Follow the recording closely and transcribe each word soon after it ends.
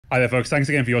Hi there, folks. Thanks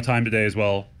again for your time today as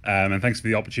well. And thanks for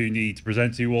the opportunity to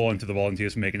present to you all and to the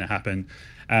volunteers for making it happen.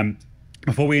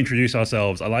 Before we introduce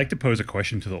ourselves, I'd like to pose a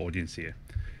question to the audience here.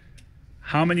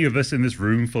 How many of us in this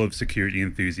room full of security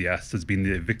enthusiasts has been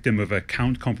the victim of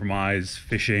account compromise,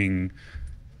 phishing,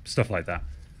 stuff like that?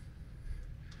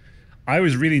 I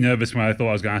was really nervous when I thought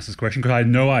I was going to ask this question because I had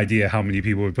no idea how many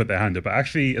people would put their hand up. But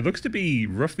actually, it looks to be,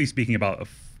 roughly speaking, about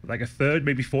like a third,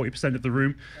 maybe 40% of the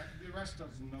room. The rest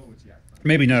doesn't know it yet.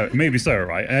 Maybe no, maybe so,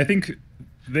 right? And I think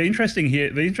the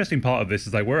interesting part of this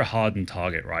is like we're a hardened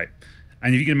target, right?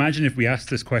 And if you can imagine if we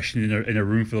asked this question in a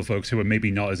room full of folks who are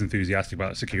maybe not as enthusiastic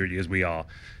about security as we are,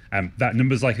 that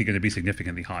number's likely going to be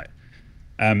significantly high.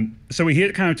 So we're here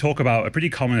to kind of talk about a pretty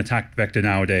common attack vector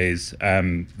nowadays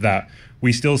that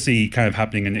we still see kind of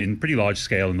happening in pretty large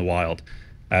scale in the wild.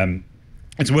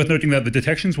 It's worth noting that the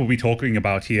detections we'll be talking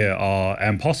about here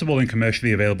are possible in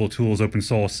commercially available tools, open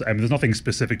source. There's nothing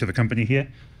specific to the company here.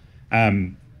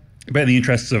 But in the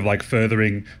interests of like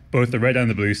furthering both the red and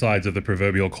the blue sides of the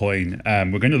proverbial coin,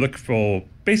 we're going to look for,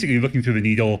 basically looking for the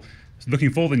needle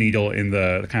in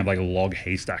the kind of like log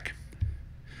haystack.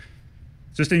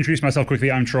 Just to introduce myself quickly,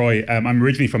 I'm Troy. I'm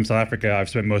originally from South Africa. I've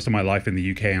spent most of my life in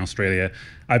the UK and Australia.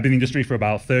 I've been in the industry for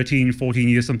about 13, 14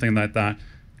 years, something like that.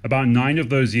 About 9 of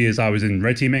those years I was in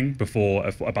red teaming before,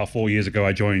 about 4 years ago,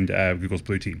 I joined Google's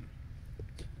blue team.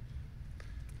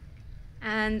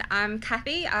 And I'm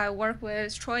Kathy. I work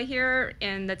with Troy here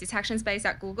in the detection space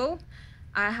at Google.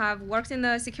 I have worked in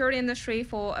the security industry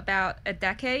for about a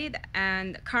decade,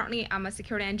 and currently I'm a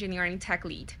security engineering tech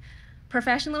lead.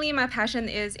 Professionally, my passion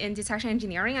is in detection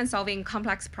engineering and solving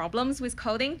complex problems with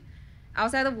coding.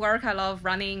 Outside of work, I love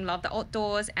running, love the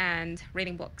outdoors, and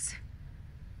reading books.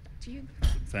 Back to you.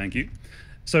 Thank you.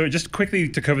 So just quickly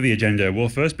to cover the agenda, we'll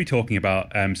first be talking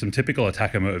about some typical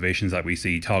attacker motivations that we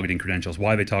see targeting credentials,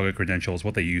 why they target credentials,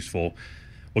 what they're used for.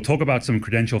 We'll talk about some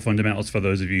credential fundamentals for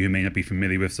those of you who may not be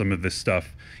familiar with some of this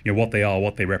stuff, what they are,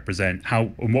 what they represent,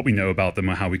 and what we know about them,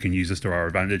 and how we can use this to our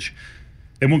advantage.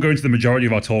 Then we'll go into the majority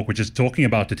of our talk, which is talking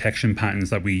about detection patterns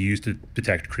that we use to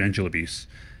detect credential abuse,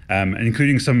 and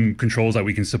including some controls that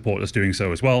we can support us doing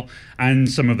so as well, and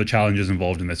some of the challenges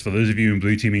involved in this. For those of you in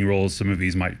blue teaming roles, some of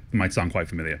these might sound quite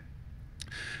familiar.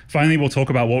 Finally, we'll talk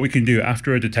about what we can do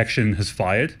after a detection has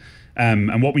fired,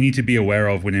 and what we need to be aware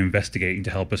of when investigating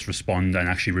to help us respond and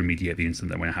actually remediate the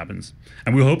incident when it happens.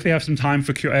 And we'll hopefully have some time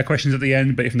for questions at the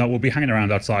end, but if not, we'll be hanging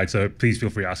around outside, so please feel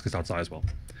free to ask us outside as well.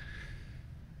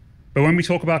 But when we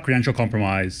talk about credential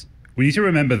compromise, we need to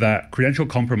remember that credential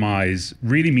compromise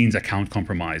really means account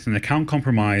compromise. And account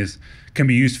compromise can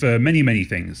be used for many, many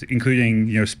things, including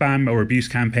spam or abuse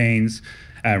campaigns,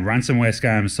 ransomware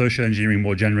scams, social engineering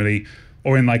more generally,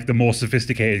 or in like the more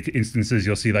sophisticated instances,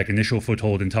 you'll see like initial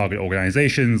foothold in target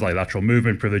organizations, like lateral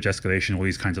movement, privilege escalation, all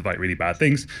these kinds of like really bad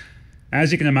things.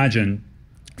 As you can imagine,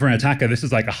 for an attacker, this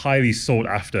is like a highly sought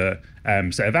after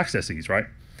set of accesses, right?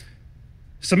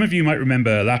 Some of you might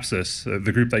remember Lapsus,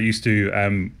 the group that used to,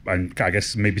 and I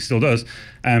guess maybe still does,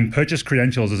 purchase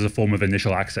credentials as a form of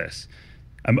initial access,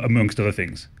 amongst other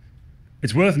things.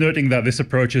 It's worth noting that this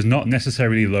approach is not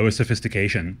necessarily lower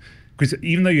sophistication, because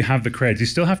even though you have the creds, you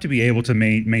still have to be able to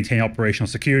maintain operational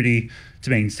security,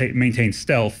 to maintain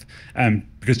stealth,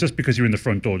 because just because you're in the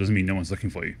front door doesn't mean no one's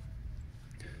looking for you.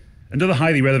 Another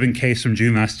highly relevant case from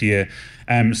June last year,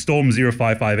 Storm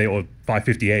 0558 or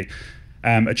 558,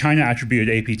 a China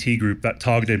attributed APT group that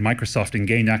targeted Microsoft and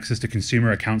gained access to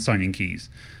consumer account signing keys.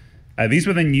 These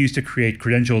were then used to create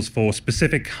credentials for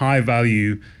specific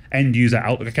high-value end-user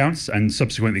Outlook accounts and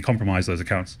subsequently compromise those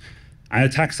accounts. And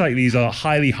attacks like these are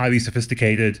highly, highly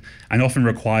sophisticated and often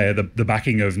require the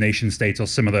backing of nation states or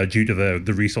similar due to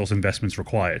the resource investments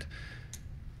required.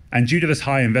 And due to this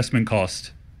high investment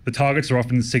cost, the targets are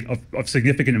often of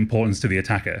significant importance to the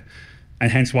attacker,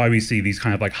 and hence why we see these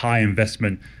kind of like high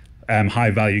investment,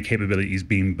 high value capabilities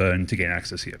being burned to gain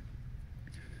access here.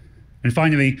 And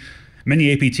finally,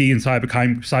 many APT and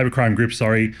cybercrime groups,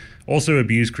 also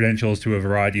abuse credentials to a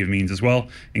variety of means as well,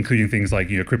 including things like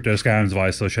crypto scams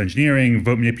via social engineering,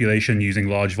 vote manipulation using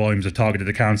large volumes of targeted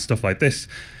accounts, stuff like this.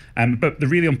 But the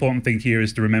really important thing here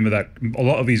is to remember that a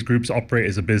lot of these groups operate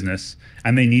as a business,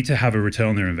 and they need to have a return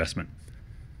on their investment.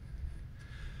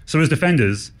 So as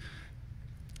defenders,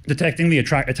 detecting the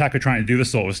attacker trying to do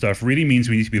this sort of stuff really means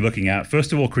we need to be looking at,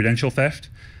 first of all, credential theft.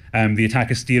 The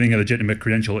attacker stealing a legitimate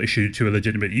credential issued to a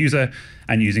legitimate user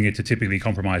and using it to typically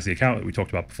compromise the account that we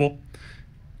talked about before.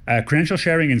 Credential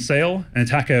sharing and sale, an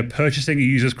attacker purchasing a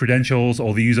user's credentials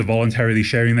or the user voluntarily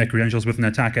sharing their credentials with an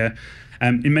attacker.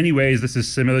 In many ways, this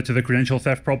is similar to the credential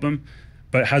theft problem,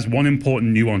 but it has one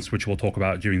important nuance which we'll talk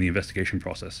about during the investigation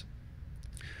process.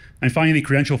 And finally,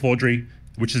 credential forgery.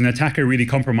 which is an attacker really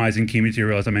compromising key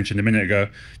material, as I mentioned a minute ago,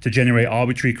 to generate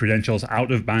arbitrary credentials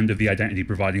out of band of the identity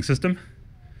providing system.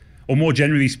 Or more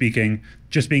generally speaking,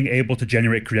 just being able to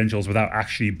generate credentials without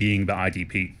actually being the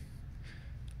IDP.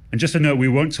 And just a note, we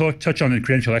won't touch on the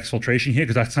credential exfiltration here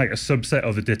because that's like a subset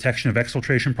of the detection of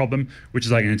exfiltration problem, which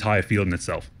is like an entire field in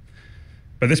itself.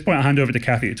 But at this point, I'll hand over to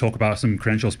Kathy to talk about some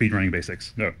credential speedrunning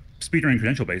basics. No, speedrunning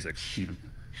credential basics, even.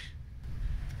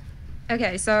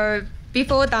 Okay, so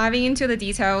before diving into the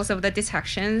details of the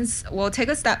detections, we'll take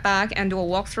a step back and do a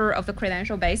walkthrough of the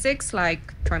credential basics,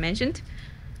 like Troy mentioned.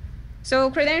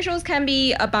 So credentials can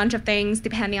be a bunch of things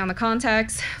depending on the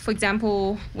context. For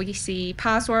example, we see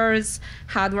passwords,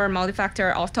 hardware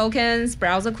multi-factor auth tokens,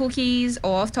 browser cookies,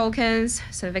 OAuth tokens,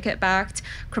 certificate-backed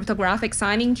cryptographic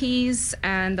signing keys,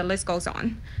 and the list goes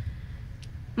on.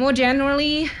 More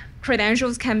generally,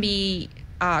 credentials can be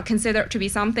considered to be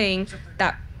something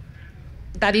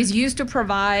that is used to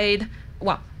prove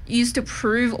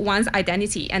one's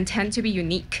identity and tend to be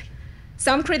unique.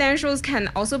 Some credentials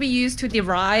can also be used to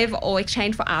derive or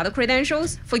exchange for other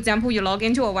credentials. For example, you log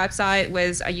into a website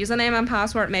with a username and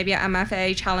password, maybe an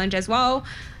MFA challenge as well.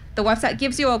 The website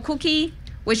gives you a cookie,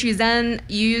 which you then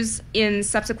use in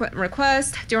subsequent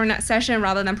requests during that session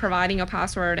rather than providing your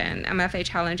password and MFA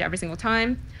challenge every single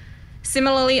time.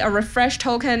 Similarly, a refresh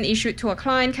token issued to a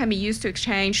client can be used to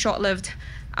exchange short-lived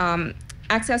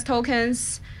access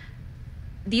tokens.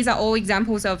 These are all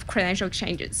examples of credential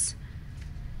exchanges.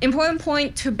 Important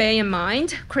point to bear in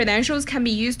mind, credentials can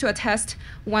be used to attest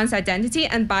one's identity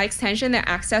and by extension their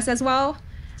access as well,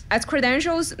 as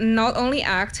credentials not only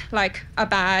act like a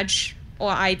badge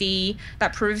or ID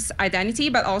that proves identity,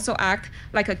 but also act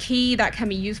like a key that can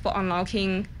be used for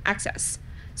unlocking access.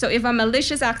 So if a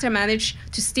malicious actor managed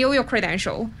to steal your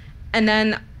credential and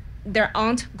then there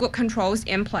aren't good controls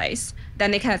in place, then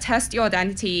they can attest your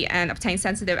identity and obtain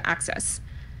sensitive access.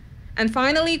 And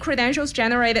finally, credentials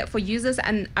generated for users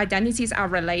and identities are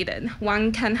related.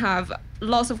 One can have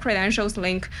lots of credentials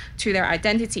linked to their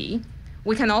identity.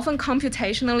 We can often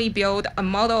computationally build a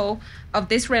model of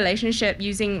this relationship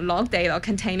using log data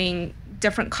containing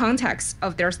different contexts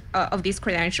of these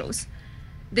credentials.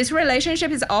 This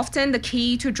relationship is often the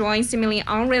key to drawing seemingly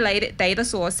unrelated data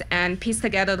source and piece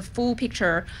together the full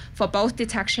picture for both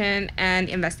detection and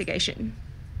investigation.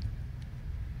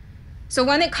 So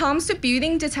when it comes to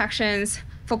building detections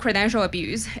for credential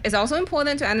abuse, it's also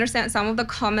important to understand some of the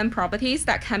common properties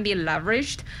that can be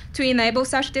leveraged to enable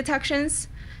such detections.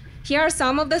 Here are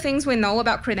some of the things we know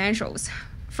about credentials.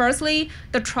 Firstly,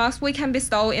 the trust we can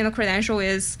bestow in a credential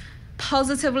is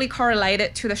positively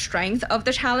correlated to the strength of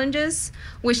the challenges,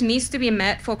 which needs to be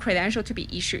met for credential to be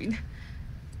issued.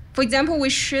 For example, we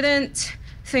shouldn't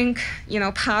think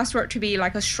password to be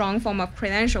like a strong form of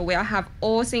credential. We have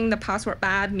all seen the password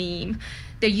bad meme.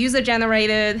 They're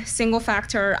user-generated,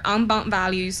 single-factor, unbound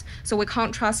values, so we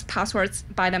can't trust passwords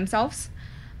by themselves.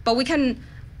 But we can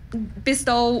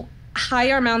bestow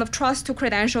higher amount of trust to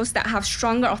credentials that have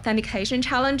stronger authentication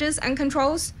challenges and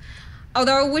controls.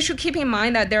 Although we should keep in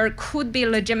mind that there could be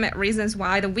legitimate reasons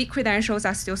why the weak credentials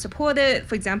are still supported,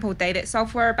 for example, dated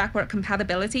software, backward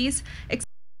compatibilities, etc.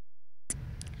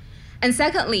 And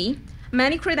secondly,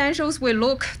 many credentials we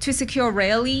look to secure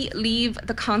rarely leave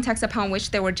the context upon which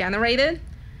they were generated.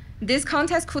 This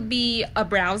context could be a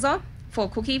browser for a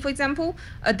cookie, for example,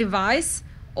 a device,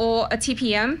 or a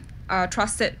TPM, a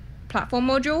trusted platform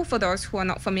module, for those who are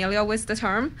not familiar with the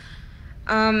term.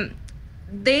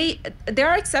 There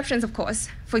are exceptions, of course.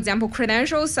 For example,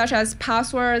 credentials such as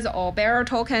passwords or bearer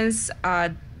tokens,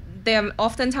 they are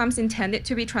oftentimes intended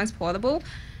to be transportable,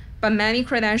 but many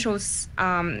credentials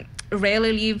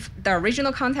rarely leave the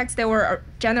original context they were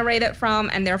generated from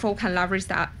and therefore can leverage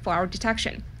that for our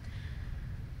detection.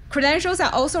 Credentials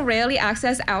are also rarely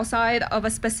accessed outside of a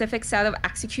specific set of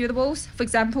executables. For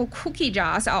example, cookie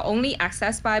jars are only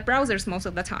accessed by browsers most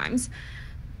of the times.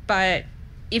 But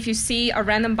if you see a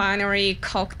random binary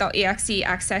calc.exe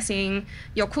accessing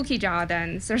your cookie jar,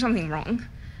 then there's something wrong.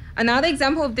 Another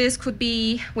example of this could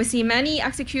be we see many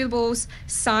executables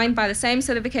signed by the same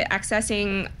certificate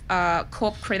accessing a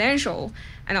corp credential,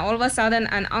 and all of a sudden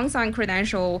an unsigned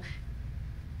credential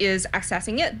is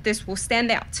accessing it. This will stand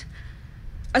out.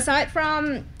 Aside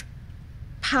from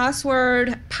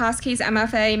password, passkeys,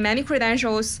 MFA, many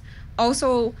credentials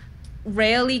also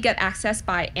rarely get accessed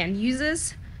by end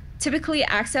users. Typically,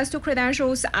 access to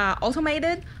credentials are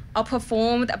automated or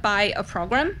performed by a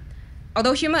program.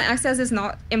 Although human access is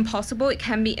not impossible, it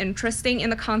can be interesting in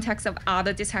the context of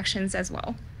other detections as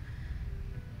well.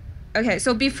 Okay,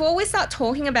 so before we start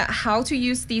talking about how to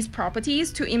use these properties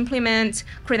to implement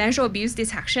credential abuse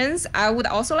detections, I would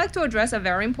also like to address a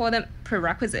very important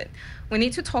prerequisite. We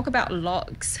need to talk about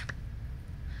logs.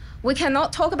 We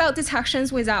cannot talk about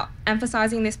detections without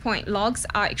emphasizing this point. Logs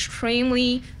are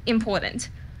extremely important,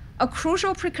 a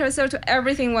crucial precursor to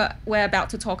everything we're about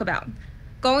to talk about.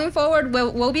 Going forward,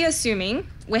 we'll be assuming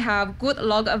we have good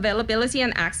log availability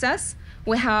and access.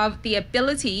 We have the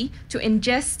ability to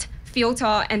ingest,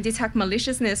 filter, and detect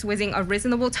maliciousness within a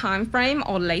reasonable time frame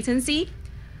or latency.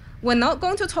 We're not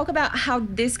going to talk about how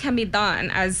this can be done,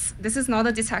 as this is not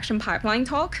a detection pipeline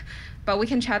talk, but we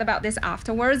can chat about this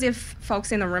afterwards if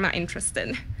folks in the room are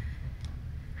interested.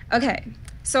 Okay,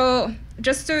 so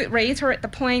just to reiterate the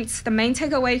points, the main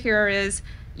takeaway here is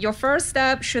your first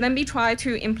step shouldn't be trying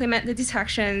to implement the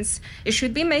detections. It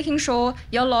should be making sure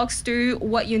your logs do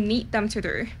what you need them to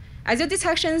do. As your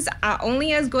detections are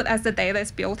only as good as the data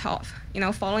is built off,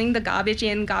 following the garbage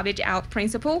in, garbage out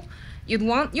principle, you'd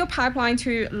want your pipeline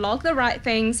to log the right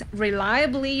things,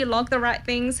 reliably log the right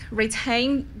things,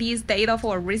 retain these data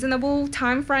for a reasonable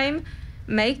time frame,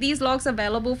 make these logs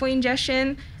available for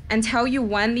ingestion, and tell you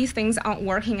when these things aren't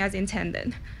working as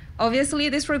intended. Obviously,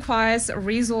 this requires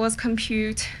resource,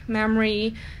 compute,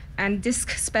 memory, and disk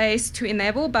space to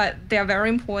enable, but they're very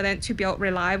important to build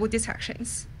reliable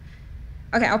detections.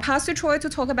 Okay, I'll pass to Troy to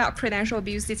talk about credential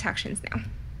abuse detections now.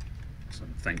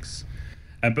 Awesome, thanks.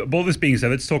 But all this being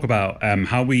said, let's talk about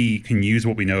how we can use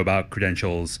what we know about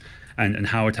credentials and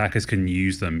how attackers can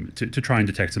use them to try and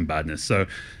detect some badness. So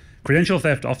credential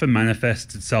theft often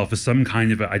manifests itself as some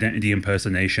kind of identity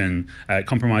impersonation,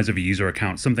 compromise of a user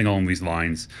account, something along these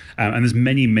lines. And there's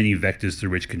many, many vectors through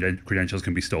which credentials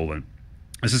can be stolen.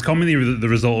 This is commonly the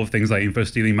result of things like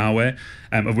info-stealing malware,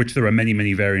 of which there are many,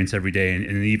 many variants every day and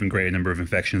an even greater number of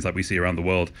infections that we see around the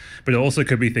world. But it also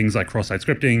could be things like cross-site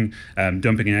scripting,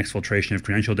 dumping and exfiltration of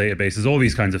credential databases, all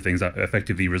these kinds of things that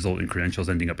effectively result in credentials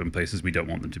ending up in places we don't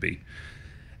want them to be.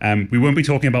 We won't be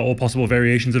talking about all possible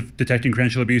variations of detecting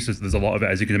credential abuse. There's a lot of it,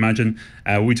 as you can imagine.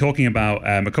 We'll be talking about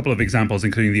a couple of examples,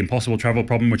 including the impossible travel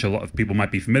problem, which a lot of people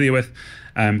might be familiar with,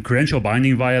 credential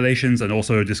binding violations, and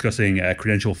also discussing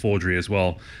credential forgery as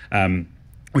well,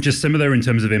 which is similar in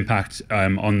terms of impact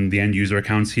on the end user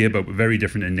accounts here, but very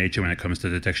different in nature when it comes to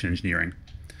detection engineering.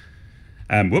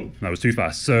 Whoop, that was too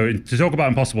fast. So to talk about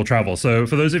impossible travel. So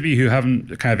for those of you who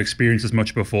haven't kind of experienced this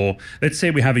much before, let's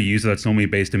say we have a user that's normally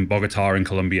based in Bogota in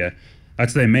Colombia.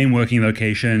 That's their main working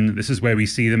location. This is where we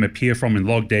see them appear from in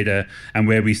log data and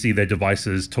where we see their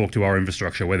devices talk to our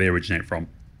infrastructure, where they originate from.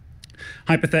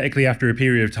 Hypothetically, after a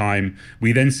period of time,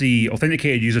 we then see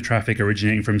authenticated user traffic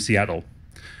originating from Seattle.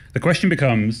 The question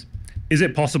becomes, is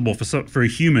it possible for a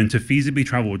human to feasibly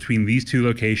travel between these two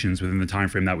locations within the time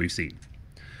frame that we've seen?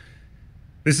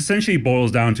 This essentially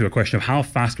boils down to a question of how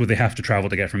fast would they have to travel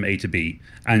to get from A to B,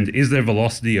 and is their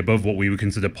velocity above what we would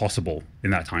consider possible in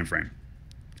that time frame?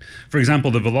 For example,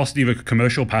 the velocity of a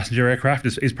commercial passenger aircraft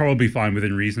is probably fine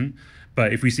within reason,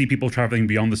 but if we see people traveling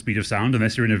beyond the speed of sound,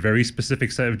 unless you're in a very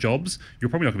specific set of jobs, you're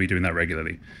probably not going to be doing that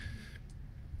regularly.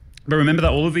 But remember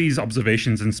that all of these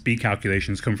observations and speed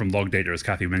calculations come from log data, as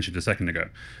Kathy mentioned a second ago.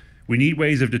 We need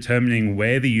ways of determining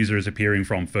where the user is appearing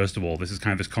from, first of all. This is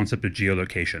kind of this concept of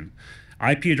geolocation.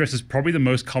 IP address is probably the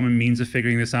most common means of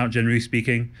figuring this out, generally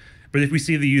speaking. But if we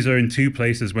see the user in two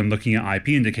places when looking at IP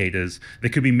indicators, there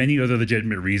could be many other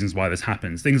legitimate reasons why this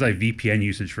happens. Things like VPN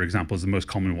usage, for example, is the most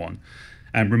common one.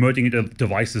 And remoting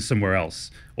devices somewhere else,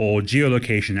 or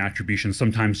geolocation attribution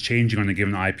sometimes changing on a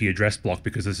given IP address block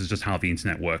because this is just how the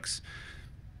internet works.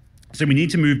 So we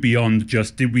need to move beyond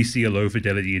just, did we see a low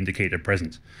fidelity indicator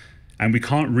present? And we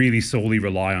can't really solely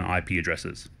rely on IP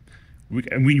addresses.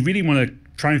 We really want to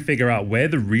try and figure out where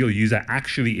the real user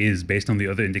actually is based on the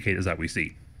other indicators that we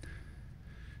see.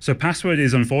 So password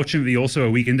is unfortunately also a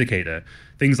weak indicator.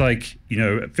 Things like,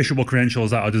 phishable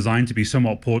credentials that are designed to be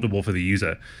somewhat portable for the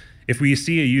user. If we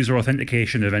see a user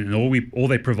authentication event and all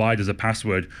they provide is a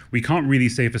password, we can't really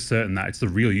say for certain that it's the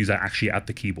real user actually at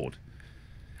the keyboard.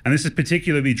 And this is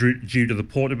particularly due to the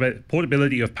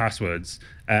portability of passwords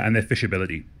and their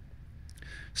phishability.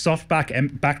 Soft-backed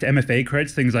MFA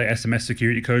creds, things like SMS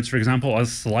security codes, for example, are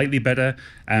slightly better,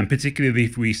 particularly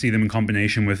if we see them in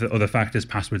combination with other factors,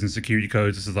 passwords and security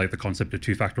codes. This is like the concept of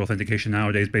two-factor authentication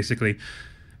nowadays, basically.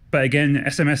 But again,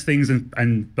 SMS things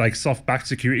and like soft-backed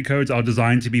security codes are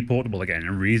designed to be portable again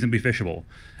and reasonably phishable.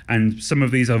 And some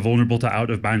of these are vulnerable to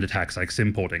out-of-band attacks like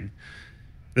SIM porting.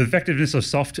 The effectiveness of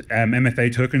soft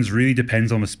MFA tokens really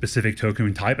depends on the specific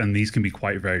token type, and these can be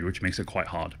quite varied, which makes it quite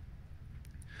hard.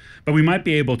 But we might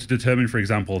be able to determine, for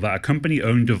example, that a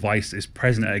company-owned device is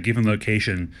present at a given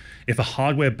location if a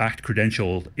hardware-backed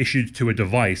credential issued to a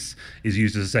device is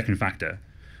used as a second factor,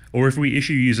 or if we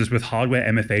issue users with hardware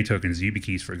MFA tokens,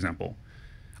 YubiKeys, for example,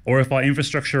 or if our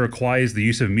infrastructure requires the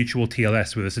use of mutual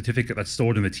TLS with a certificate that's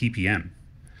stored in the TPM.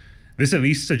 This at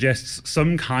least suggests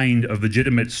some kind of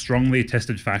legitimate, strongly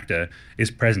attested factor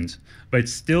is present, but it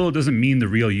still doesn't mean the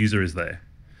real user is there.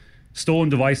 Stolen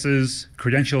devices,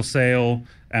 credential sale,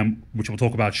 which we'll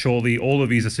talk about shortly, all of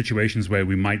these are situations where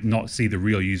we might not see the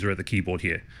real user at the keyboard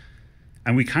here.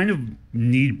 And we kind of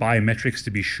need biometrics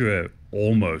to be sure,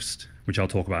 almost, which I'll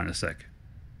talk about in a sec.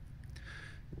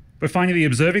 But finally,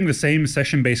 observing the same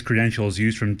session-based credentials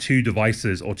used from two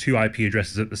devices or two IP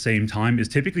addresses at the same time is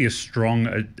typically a strong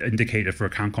indicator for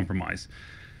account compromise.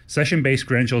 Session-based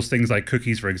credentials, things like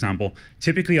cookies, for example,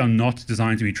 typically are not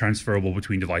designed to be transferable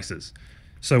between devices.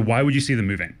 So why would you see them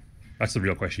moving? That's the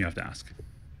real question you have to ask.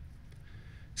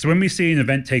 So when we see an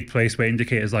event take place where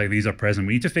indicators like these are present,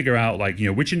 we need to figure out, like,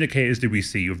 which indicators did we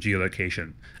see of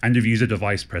geolocation and of user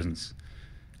device presence?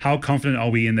 How confident are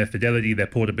we in their fidelity, their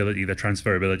portability, their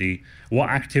transferability? What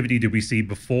activity did we see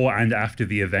before and after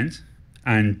the event?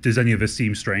 And does any of this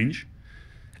seem strange?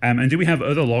 And do we have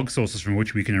other log sources from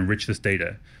which we can enrich this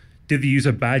data? Did the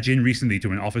user badge in recently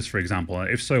to an office, for example?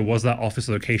 And if so, was that office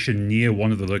location near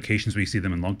one of the locations we see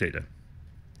them in log data?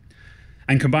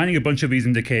 And combining a bunch of these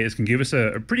indicators can give us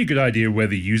a pretty good idea where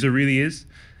the user really is,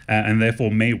 and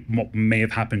therefore may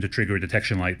have happened to trigger a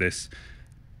detection like this.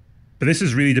 But this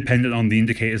is really dependent on the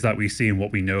indicators that we see and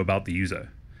what we know about the user.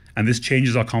 And this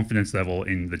changes our confidence level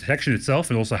in the detection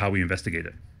itself and also how we investigate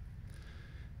it.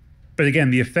 But again,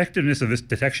 the effectiveness of this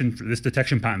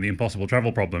detection pattern, the impossible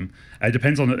travel problem,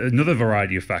 depends on another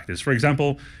variety of factors. For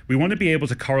example, we want to be able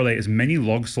to correlate as many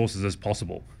log sources as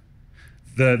possible.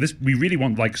 We really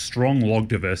want like strong log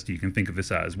diversity, you can think of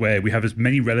this as, where we have as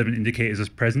many relevant indicators as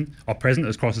present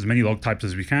across as many log types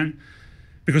as we can.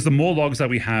 Because the more logs that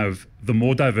we have, the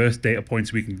more diverse data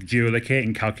points we can geolocate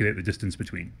and calculate the distance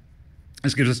between.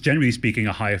 This gives us, generally speaking,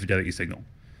 a higher fidelity signal.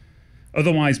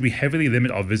 Otherwise, we heavily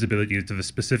limit our visibility to the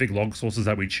specific log sources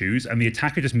that we choose, and the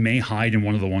attacker just may hide in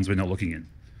one of the ones we're not looking in.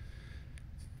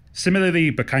 Similarly,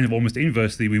 but kind of almost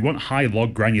inversely, we want high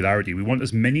log granularity. We want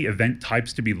as many event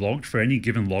types to be logged for any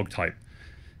given log type.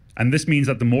 And this means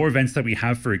that the more events that we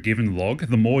have for a given log,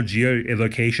 the more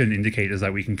geolocation indicators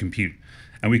that we can compute.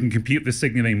 And we can compute this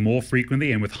signaling more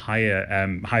frequently and with higher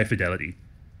fidelity.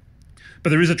 But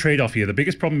there is a trade-off here. The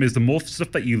biggest problem is the more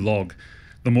stuff that you log,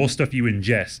 the more stuff you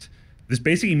ingest. This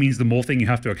basically means the more thing you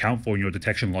have to account for in your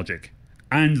detection logic.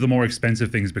 And the more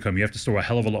expensive things become. You have to store a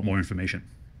hell of a lot more information.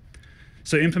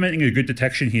 So implementing a good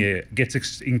detection here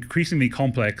gets increasingly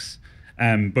complex,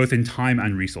 both in time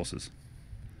and resources.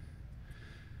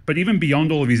 But even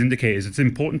beyond all of these indicators, it's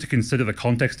important to consider the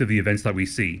context of the events that we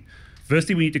see.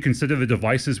 Firstly, we need to consider the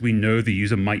devices we know the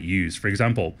user might use. For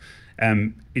example,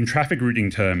 in traffic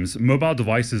routing terms, mobile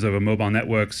devices over mobile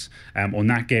networks or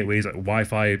NAT gateways like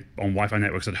Wi-Fi on Wi-Fi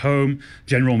networks at home,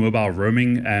 general mobile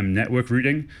roaming network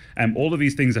routing, all of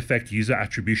these things affect user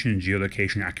attribution and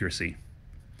geolocation accuracy.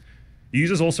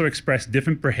 Users also express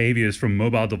different behaviors from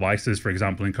mobile devices, for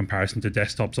example, in comparison to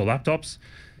desktops or laptops.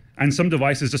 And some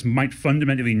devices just might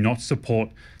fundamentally not support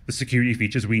the security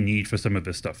features we need for some of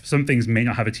this stuff. Some things may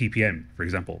not have a TPM, for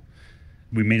example.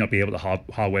 We may not be able to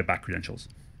hardware back credentials.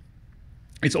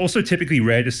 It's also typically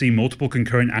rare to see multiple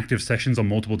concurrent active sessions on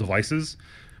multiple devices.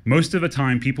 Most of the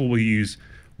time, people will use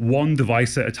one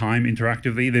device at a time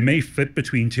interactively. They may flip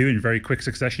between two in very quick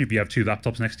succession if you have two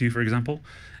laptops next to you, for example.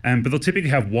 But they'll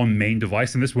typically have one main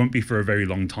device, and this won't be for a very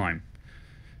long time.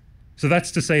 So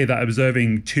that's to say that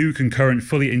observing two concurrent,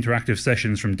 fully interactive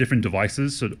sessions from different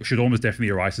devices should almost definitely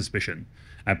arise suspicion,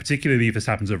 particularly if this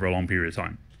happens over a long period of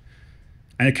time.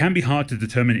 And it can be hard to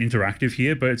determine interactive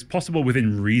here, but it's possible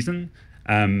within reason.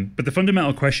 But the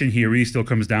fundamental question here really still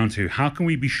comes down to how can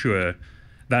we be sure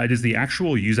that it is the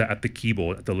actual user at the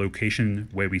keyboard at the location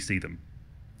where we see them?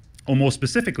 Or more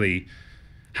specifically,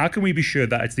 how can we be sure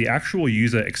that it's the actual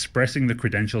user expressing the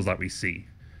credentials that we see?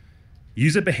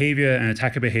 User behavior and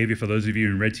attacker behavior, for those of you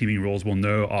in red teaming roles will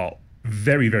know, are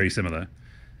very, very similar,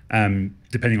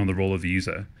 depending on the role of the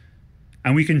user.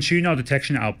 And we can tune our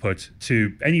detection output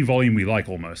to any volume we like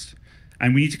almost.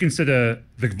 And we need to consider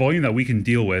the volume that we can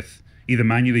deal with, either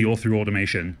manually or through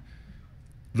automation.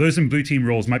 Those in blue team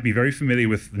roles might be very familiar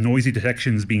with noisy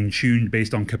detections being tuned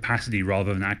based on capacity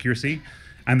rather than accuracy.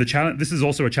 And this is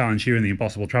also a challenge here in the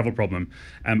impossible travel problem,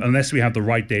 unless we have the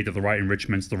right data, the right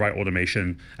enrichments, the right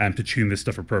automation to tune this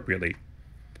stuff appropriately.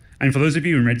 And for those of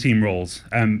you in red team roles,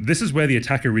 this is where the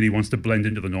attacker really wants to blend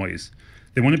into the noise.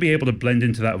 They want to be able to blend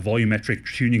into that volumetric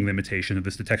tuning limitation of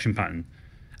this detection pattern.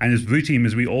 And as blue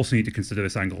teamers, we also need to consider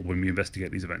this angle when we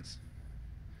investigate these events.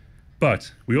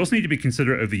 But we also need to be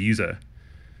considerate of the user.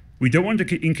 We don't want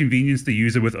to inconvenience the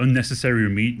user with unnecessary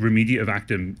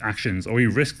remediative actions, or we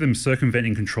risk them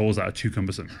circumventing controls that are too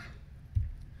cumbersome.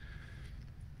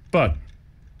 But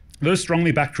those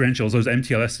strongly backed credentials, those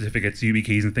MTLS certificates,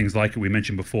 YubiKeys, and things like it we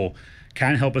mentioned before,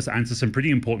 can help us answer some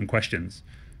pretty important questions.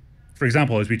 For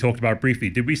example, as we talked about briefly,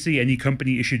 did we see any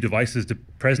company-issued devices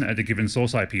present at a given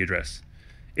source IP address?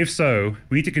 If so,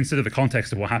 we need to consider the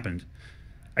context of what happened.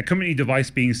 A company device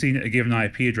being seen at a given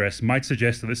IP address might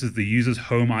suggest that this is the user's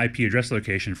home IP address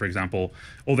location, for example,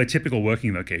 or their typical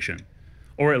working location.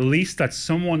 Or at least that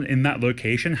someone in that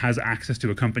location has access to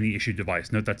a company-issued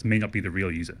device. Note that may not be the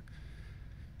real user.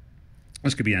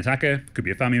 This could be an attacker, could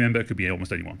be a family member, could be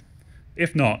almost anyone.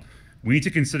 If not, we need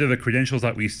to consider the credentials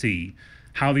that we see,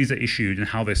 how these are issued, and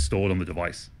how they're stored on the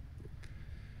device.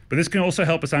 But this can also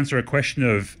help us answer a question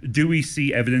of, do we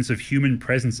see evidence of human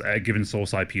presence at a given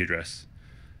source IP address?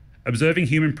 Observing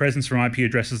human presence from IP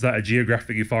addresses that are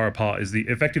geographically far apart is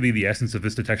effectively the essence of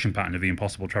this detection pattern of the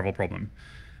impossible travel problem.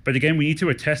 But again, we need to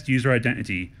attest user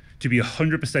identity to be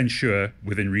 100% sure,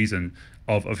 within reason,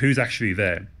 of who's actually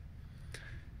there.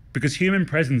 Because human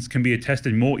presence can be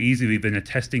attested more easily than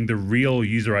attesting the real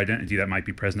user identity that might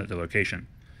be present at the location.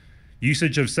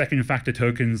 Usage of second factor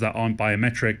tokens that aren't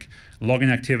biometric,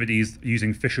 login activities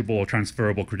using phishable or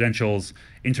transferable credentials,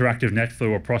 interactive netflow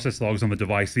or process logs on the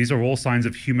device, these are all signs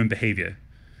of human behavior.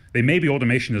 They may be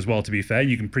automation as well, to be fair,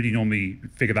 and you can pretty normally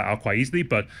figure that out quite easily,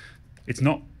 but it's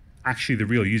not actually the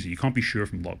real user. You can't be sure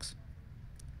from logs.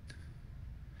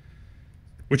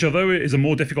 Which, although it is a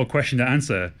more difficult question to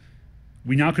answer,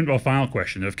 we now come to our final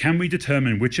question of, can we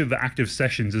determine which of the active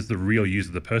sessions is the real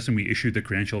user, the person we issued the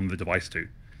credential and the device to?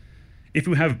 If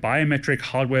we have biometric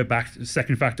hardware-backed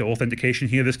second factor authentication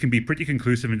here, this can be pretty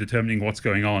conclusive in determining what's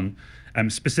going on,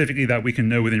 specifically that we can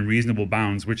know within reasonable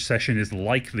bounds which session is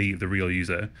likely the real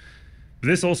user. But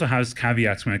this also has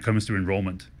caveats when it comes to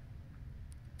enrollment.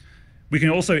 We can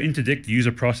also interdict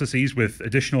user processes with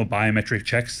additional biometric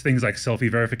checks, things like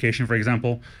selfie verification, for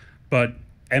example, but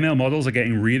ML models are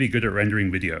getting really good at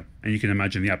rendering video, and you can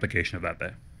imagine the application of that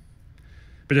there.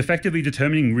 But effectively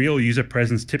determining real user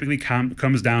presence typically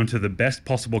comes down to the best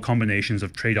possible combinations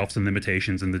of trade-offs and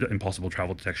limitations in the impossible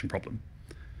travel detection problem.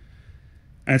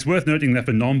 And it's worth noting that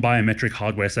for non-biometric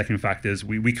hardware second factors,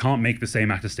 we can't make the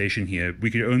same attestation here. We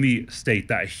could only state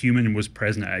that a human was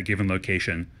present at a given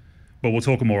location, but we'll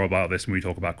talk more about this when we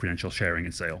talk about credential sharing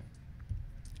and sale.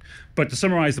 But to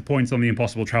summarize the points on the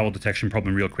impossible travel detection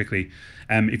problem real quickly,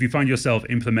 if you find yourself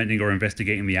implementing or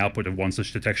investigating the output of one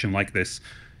such detection like this,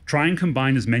 try and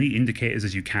combine as many indicators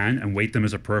as you can and weight them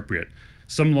as appropriate.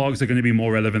 Some logs are going to be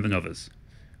more relevant than others.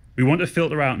 We want to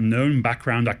filter out known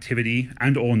background activity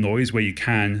and or noise where you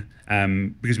can,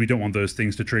 because we don't want those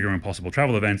things to trigger impossible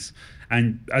travel events.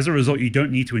 And as a result, you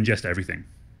don't need to ingest everything.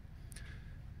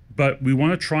 But we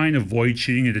want to try and avoid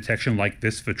shooting a detection like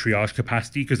this for triage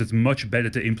capacity, because it's much better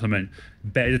to implement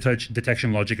better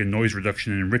detection logic and noise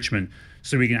reduction and enrichment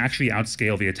so we can actually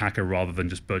outscale the attacker rather than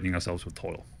just burdening ourselves with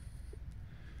toil.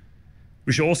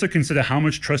 We should also consider how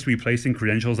much trust we place in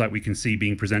credentials that we can see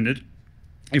being presented.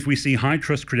 If we see high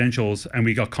trust credentials and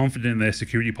we got confident in their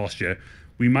security posture,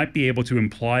 we might be able to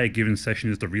imply a given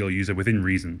session is the real user within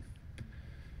reason.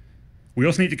 We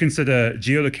also need to consider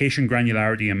geolocation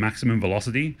granularity and maximum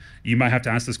velocity. You might have to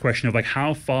ask this question of, like,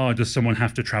 how far does someone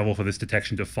have to travel for this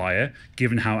detection to fire,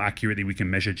 given how accurately we can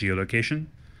measure geolocation?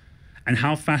 And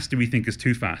how fast do we think is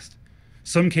too fast?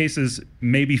 Some cases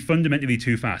may be fundamentally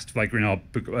too fast, like in our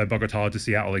Bogota to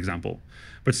Seattle example.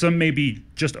 But some may be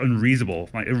just unreasonable,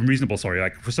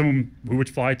 like for someone who would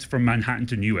fly from Manhattan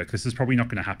to Newark, this is probably not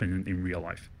going to happen in real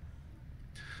life.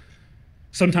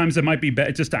 Sometimes it might be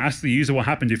better just to ask the user what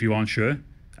happened if you aren't sure.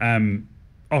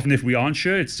 Often if we aren't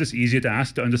sure, it's just easier to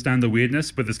ask to understand the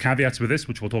weirdness, but there's caveats with this,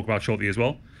 which we'll talk about shortly as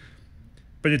well.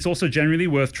 But it's also generally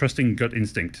worth trusting gut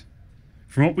instinct.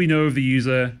 From what we know of the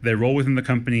user, their role within the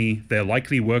company, their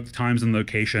likely work times and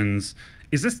locations,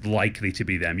 is this likely to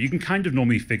be them? You can kind of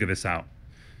normally figure this out.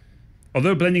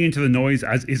 Although blending into the noise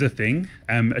as is a thing,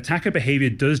 attacker behavior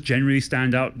does generally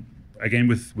stand out, again,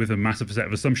 with a massive set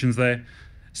of assumptions there.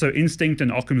 So instinct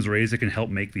and Occam's razor can help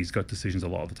make these gut decisions a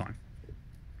lot of the time.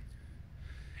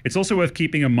 It's also worth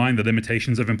keeping in mind the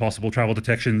limitations of impossible travel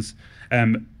detections.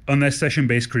 Unless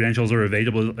session-based credentials are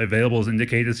available as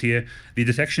indicators here, the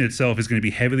detection itself is going to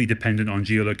be heavily dependent on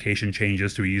geolocation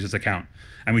changes to a user's account.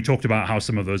 And we talked about how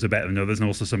some of those are better than others, and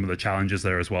also some of the challenges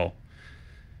there as well.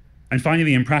 And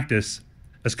finally, in practice,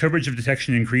 as coverage of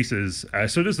detection increases,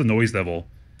 so does the noise level.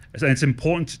 And it's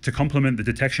important to complement the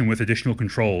detection with additional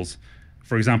controls.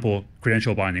 For example,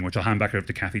 credential binding, which I'll hand back over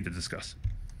to Kathy to discuss.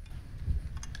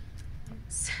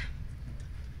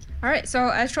 All right, so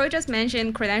as Troy just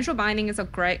mentioned, credential binding is a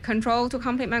great control to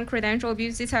complement credential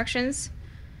abuse detections.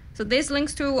 So this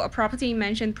links to a property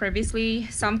mentioned previously.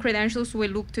 Some credentials we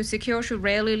look to secure should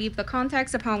rarely leave the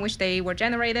context upon which they were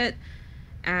generated.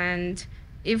 And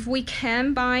if we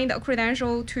can bind a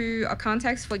credential to a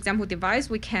context, for example, device,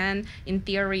 we can, in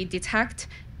theory, detect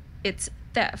its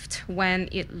theft when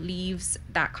it leaves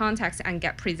that context and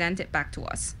get presented back to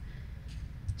us.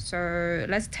 So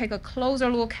let's take a closer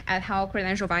look at how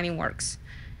credential binding works.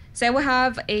 Say we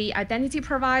have an identity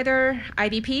provider,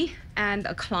 IDP, and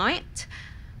a client,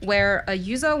 where a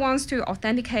user wants to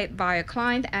authenticate via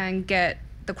client and get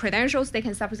the credentials they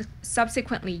can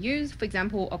subsequently use, for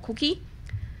example, a cookie.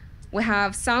 We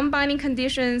have some binding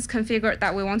conditions configured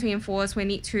that we want to enforce. We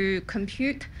need to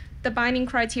compute the binding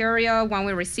criteria when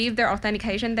we receive their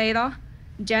authentication data,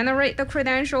 generate the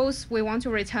credentials we want to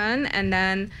return, and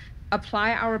then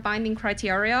apply our binding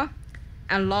criteria,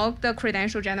 and log the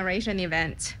credential generation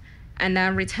event, and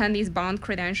then return these bound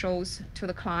credentials to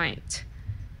the client.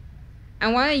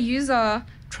 And when a user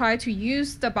try to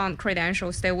use the bound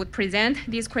credentials, they would present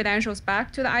these credentials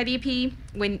back to the IDP,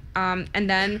 and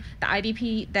then the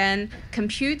IDP then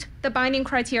compute the binding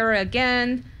criteria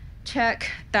again, check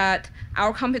that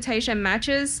our computation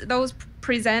matches those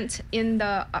present in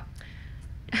the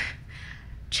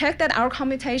check that our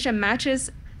computation matches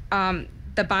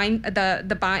the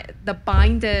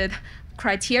binded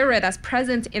criteria that's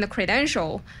present in the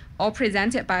credential or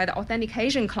presented by the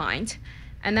authentication client,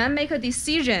 and then make a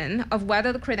decision of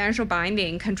whether the credential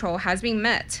binding control has been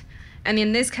met. And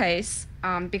in this case,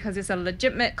 because it's a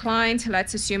legitimate client,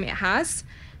 let's assume it has,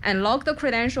 and log the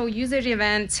credential usage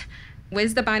event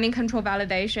with the binding control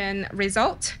validation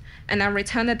result, and then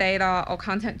return the data or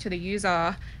content to the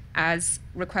user as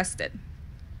requested.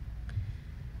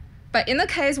 But in the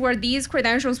case where these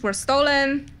credentials were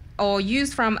stolen or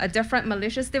used from a different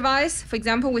malicious device, for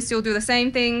example, we still do the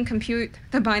same thing, compute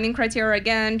the binding criteria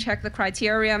again, check the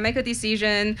criteria, make a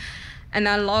decision, and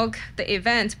then log the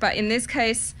event. But in this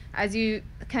case, as you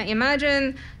can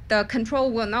imagine, the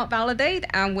control will not validate,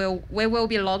 and we will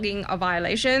be logging a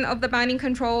violation of the binding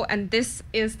control, and this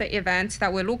is the event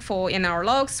that we look for in our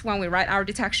logs when we write our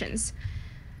detections.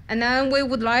 And then we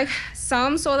would like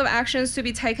some sort of actions to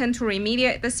be taken to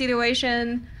remediate the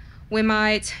situation. We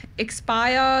might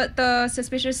expire the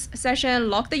suspicious session,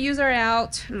 lock the user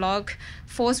out, log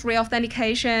forced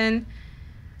reauthentication.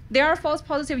 There are false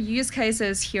positive use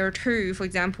cases here too. For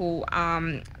example,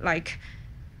 like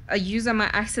a user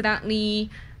might accidentally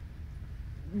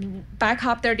back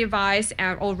up their device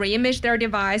or reimage their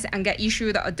device and get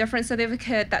issued a different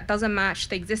certificate that doesn't match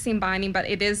the existing binding, but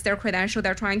it is their credential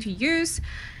they're trying to use.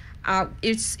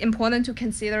 It's important to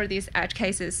consider these edge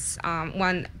cases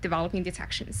when developing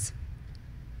detections.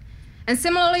 And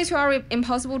similarly to our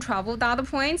impossible travel data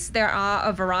points, there are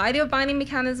a variety of binding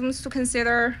mechanisms to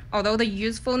consider, although the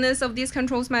usefulness of these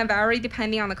controls might vary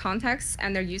depending on the context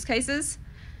and their use cases.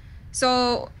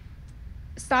 So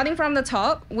starting from the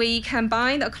top, we can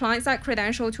bind a client-side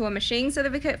credential to a machine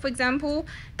certificate, for example,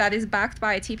 that is backed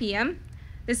by a TPM.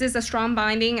 This is a strong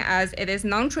binding as it is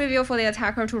non-trivial for the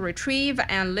attacker to retrieve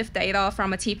and lift data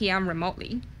from a TPM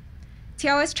remotely.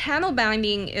 TLS channel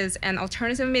binding is an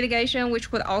alternative mitigation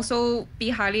which could also be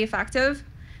highly effective.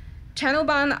 Channel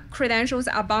bound credentials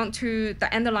are bound to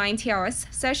the underlying TLS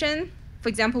session. For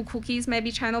example, cookies may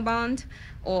be channel bound,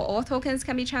 or auth tokens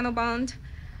can be channel bound.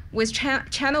 With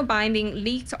channel binding,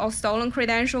 leaked or stolen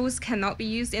credentials cannot be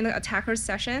used in the attacker's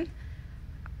session.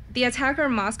 The attacker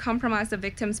must compromise the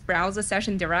victim's browser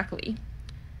session directly.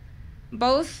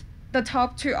 Both the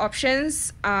top two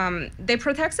options, they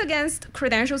protect against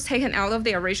credentials taken out of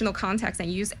the original context and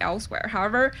used elsewhere.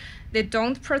 However, they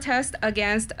don't protect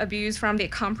against abuse from the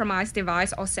compromised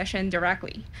device or session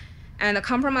directly. And a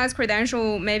compromised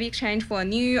credential may be exchanged for a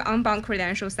new unbound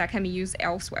credentials that can be used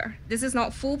elsewhere. This is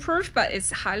not foolproof, but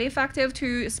it's highly effective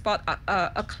to spot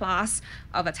a class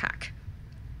of attack.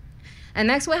 And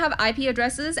next we have IP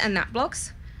addresses and NAT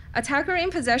blocks. Attacker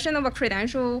in possession of a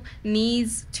credential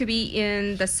needs to be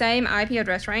in the same IP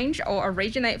address range or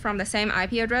originate from the same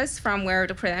IP address from where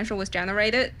the credential was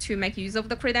generated to make use of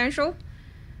the credential.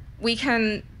 We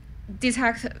can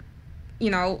detect,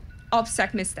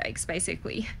 OPSEC mistakes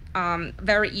basically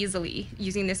very easily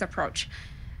using this approach.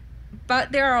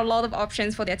 But there are a lot of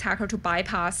options for the attacker to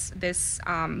bypass this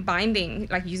binding,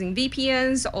 like using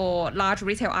VPNs or large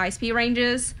retail ISP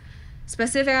ranges.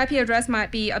 Specific IP address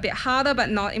might be a bit harder, but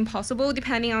not impossible,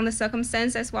 depending on the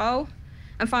circumstance as well.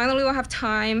 And finally, we'll have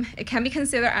time. It can be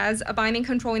considered as a binding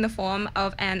control in the form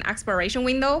of an expiration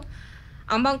window.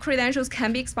 Unbound credentials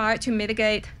can be expired to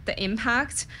mitigate the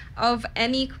impact of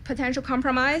any potential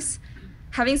compromise.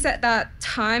 Having said that,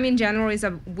 time in general is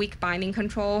a weak binding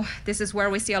control. This is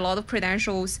where we see a lot of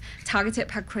credentials targeted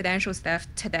by credentials theft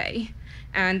today.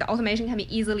 And automation can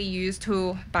be easily used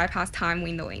to bypass time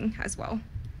windowing as well.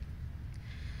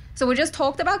 So we just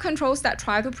talked about controls that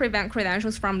try to prevent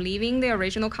credentials from leaving the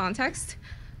original context.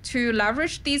 To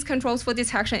leverage these controls for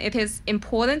detection, it is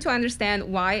important to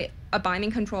understand why a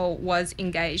binding control was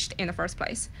engaged in the first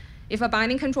place. If a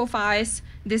binding control fires,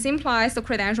 this implies the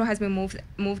credential has been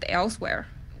moved elsewhere.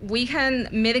 We can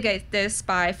mitigate this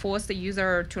by force the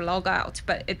user to log out,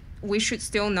 but we should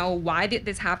still know why did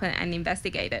this happen and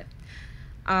investigate it.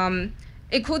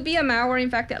 It could be a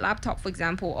malware-infected laptop, for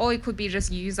example, or it could be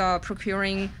just user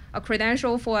procuring a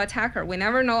credential for attacker. We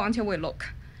never know until we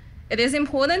look. It is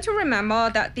important to remember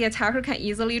that the attacker can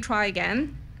easily try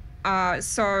again.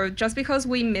 So just because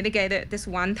we mitigated this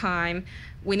one time,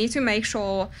 we need to make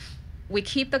sure we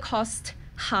keep the cost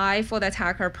high for the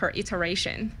attacker per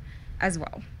iteration as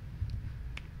well.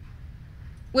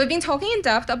 We've been talking in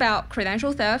depth about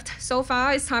credential theft. So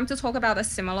far, it's time to talk about a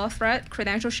similar threat,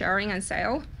 credential sharing and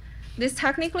sale. This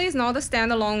technically is not a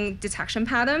standalone detection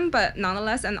pattern, but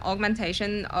nonetheless an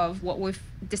augmentation of what we've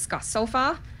discussed so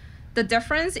far. The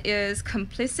difference is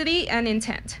complicity and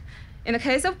intent. In the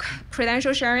case of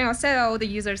credential sharing or sale, the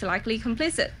user is likely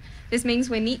complicit. This means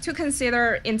we need to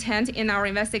consider intent in our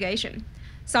investigation.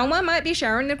 Someone might be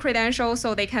sharing the credentials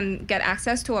so they can get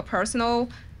access to a personal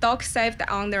doc saved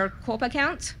on their corp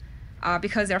account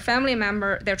because they're traveling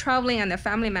and their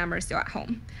family member is still at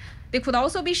home. They could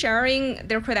also be sharing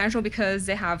their credential because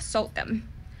they have sold them.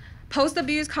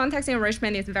 Post-abuse context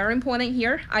enrichment is very important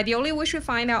here. Ideally, we should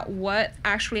find out what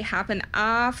actually happened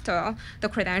after the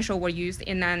credential were used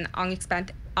in an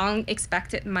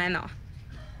unexpected manner.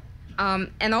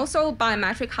 And also,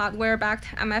 biometric hardware-backed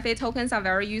MFA tokens are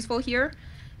very useful here.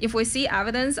 If we see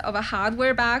evidence of a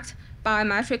hardware-backed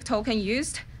biometric token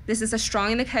used, this is a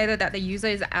strong indicator that the user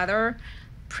is either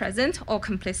present or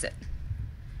complicit.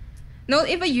 Note,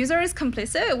 if a user is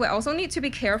complicit, we also need to be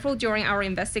careful during our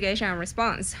investigation and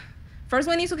response. First,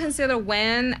 we need to consider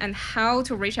when and how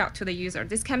to reach out to the user.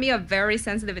 This can be a very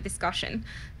sensitive discussion.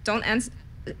 Don't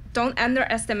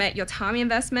underestimate your time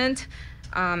investment.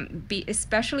 Be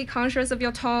especially conscious of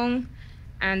your tone,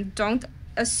 and don't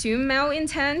assume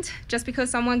malintent. Just because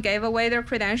someone gave away their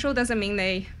credential doesn't mean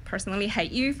they personally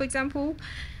hate you, for example.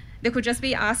 They could just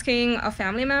be asking a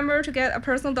family member to get a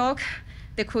personal doc.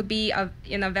 They could be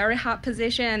in a very hard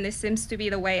position, and this seems to be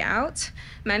the way out.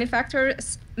 Many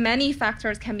factors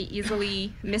can be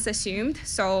easily misassumed,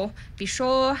 so be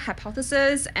sure,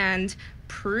 hypothesis, and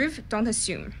prove, don't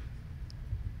assume.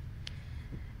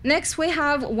 Next, we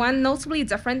have one notably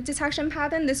different detection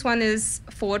pattern. This one is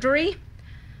forgery.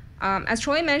 As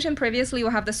Troy mentioned previously, we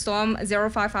have the Storm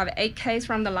 0558 case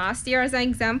from the last year as an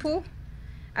example.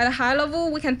 At a high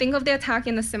level, we can think of the attack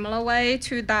in a similar way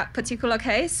to that particular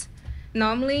case.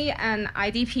 Normally, an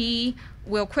IDP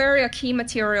will query a key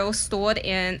material stored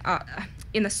in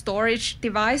a storage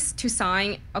device to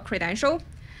sign a credential.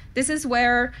 This is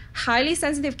where highly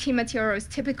sensitive key material is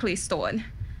typically stored.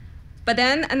 But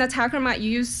then an attacker might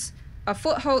use a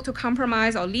foothold to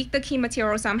compromise or leak the key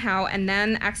material somehow, and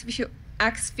then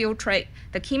exfiltrate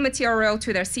the key material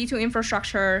to their C2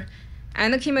 infrastructure.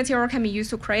 And the key material can be used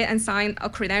to create and sign a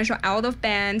credential out of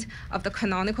band of the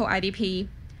canonical IDP.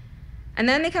 And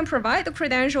then they can provide the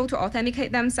credential to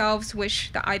authenticate themselves,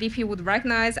 which the IDP would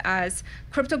recognize as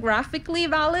cryptographically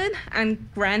valid and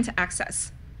grant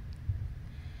access.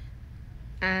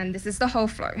 And this is the whole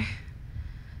flow.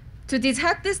 To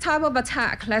detect this type of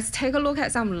attack, let's take a look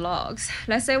at some logs.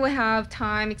 Let's say we have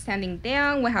time extending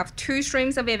down. We have two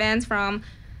streams of events from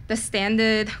the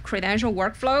standard credential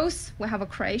workflows. We have a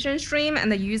creation stream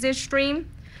and a usage stream.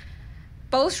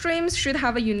 Both streams should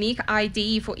have a unique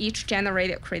ID for each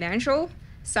generated credential,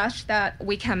 such that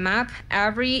we can map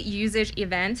every usage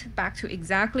event back to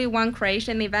exactly one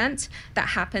creation event that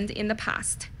happened in the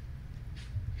past.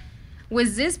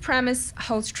 With this premise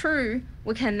holds true,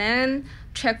 we can then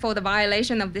check for the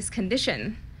violation of this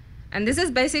condition. And this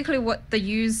is basically what the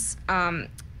usage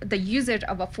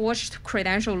of a forged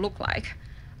credential look like.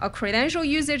 A credential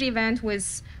usage event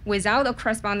without a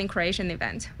corresponding creation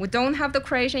event. We don't have the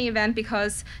creation event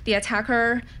because the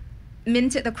attacker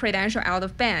minted the credential out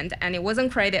of band, and it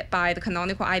wasn't created by the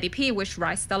canonical IDP, which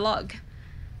writes the log.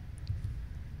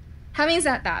 Having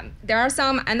said that, there are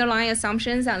some underlying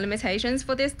assumptions and limitations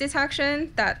for this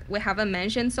detection that we haven't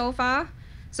mentioned so far.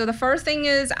 So the first thing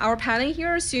is our pattern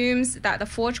here assumes that the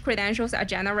forged credentials are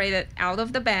generated out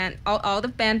of band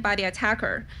by the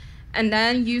attacker, and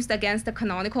then used against the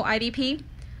canonical IDP.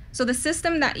 So the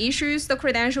system that issues the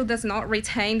credential does not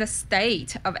retain the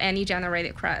state of any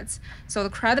generated creds. So the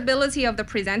credibility of the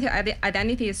presented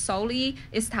identity is solely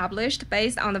established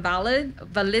based on the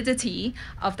validity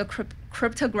of the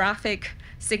cryptographic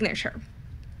signature.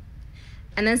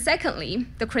 And then secondly,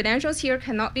 the credentials here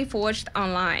cannot be forged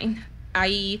online,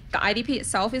 i.e. the IDP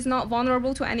itself is not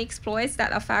vulnerable to any exploits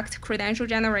that affect credential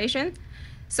generation.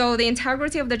 So the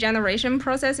integrity of the generation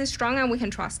process is strong and we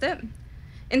can trust it.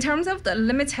 In terms of the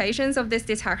limitations of this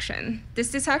detection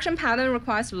pattern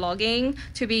requires logging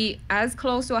to be as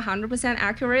close to 100%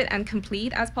 accurate and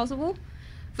complete as possible.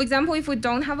 For example, if we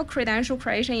don't have a credential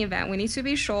creation event, we need to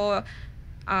be sure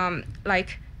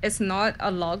it's not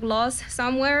a log loss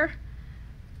somewhere.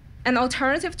 An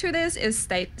alternative to this is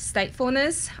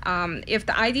statefulness. If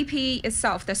the IDP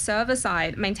itself, the server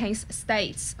side, maintains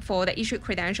states for the issued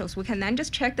credentials, we can then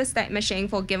just check the state machine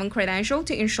for a given credential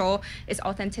to ensure its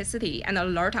authenticity and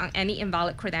alert on any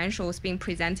invalid credentials being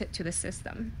presented to the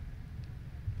system.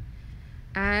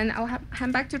 And I'll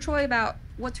hand back to Troy about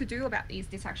what to do about these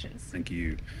detections. Thank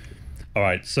you. All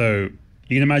right, so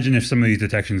you can imagine if some of these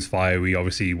detections fire, we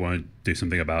obviously want to do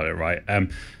something about it, right?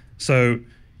 So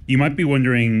you might be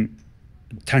wondering,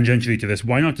 tangentially to this,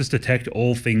 why not just detect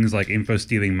all things like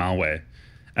info-stealing malware?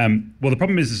 Well, the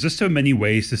problem is there's just so many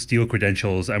ways to steal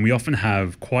credentials, and we often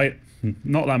have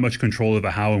not that much control over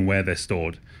how and where they're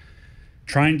stored.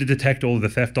 Trying to detect all of the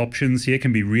theft options here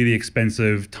can be really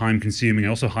expensive, time-consuming, and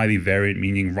also highly variant,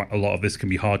 meaning a lot of this can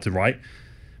be hard to write.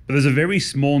 But there's a very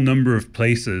small number of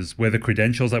places where the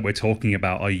credentials that we're talking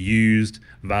about are used,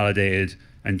 validated,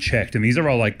 and checked, and these are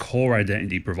our like core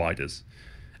identity providers.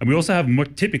 And we also have,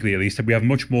 typically at least, we have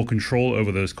much more control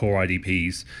over those core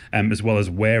IDPs, as well as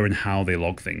where and how they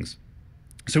log things.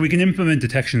 So we can implement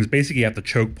detections basically at the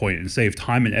choke point and save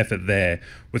time and effort there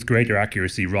with greater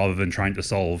accuracy rather than trying to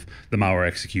solve the malware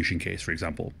execution case, for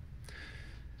example.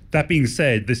 That being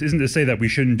said, this isn't to say that we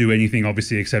shouldn't do anything,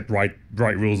 obviously, except write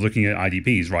rules looking at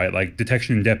IDPs, right? Like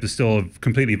detection in depth is still a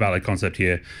completely valid concept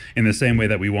here. In the same way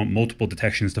that we want multiple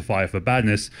detections to fire for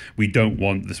badness, we don't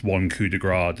want this one coup de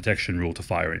grace detection rule to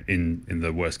fire in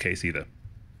the worst case either.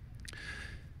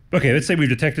 Okay, let's say we've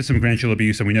detected some credential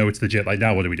abuse and we know it's legit. Like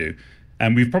now, what do we do?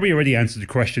 And we've probably already answered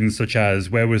questions such as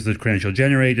where was the credential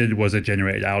generated? Was it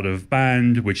generated out of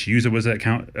band? Which user was it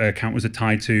account was it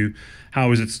tied to? How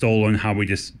was it stolen?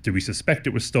 Do we suspect it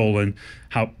was stolen?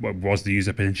 How was the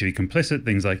user potentially complicit?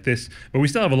 Things like this. But we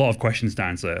still have a lot of questions to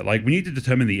answer. Like we need to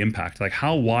determine the impact. Like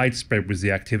how widespread was the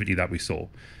activity that we saw?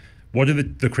 What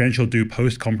did the credential do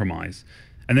post-compromise?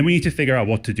 And then we need to figure out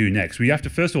what to do next. We have to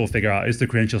first of all figure out, is the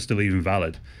credential still even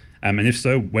valid? And if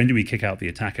so, when do we kick out the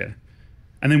attacker?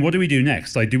 And then what do we do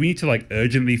next? Like, do we need to like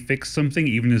urgently fix something,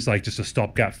 even as like just a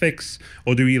stopgap fix?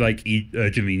 Or do we like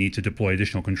urgently need to deploy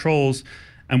additional controls?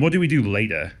 And what do we do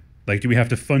later? Like, do we have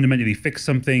to fundamentally fix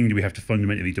something? Do we have to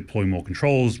fundamentally deploy more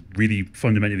controls, really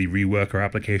fundamentally rework our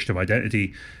application of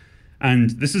identity? And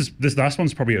this last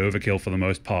one's probably overkill for the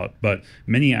most part, but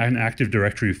many an Active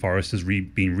Directory forest has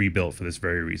been rebuilt for this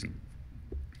very reason.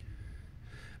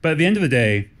 But at the end of the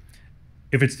day,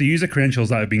 if it's the user credentials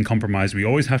that have been compromised, we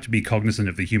always have to be cognizant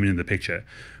of the human in the picture.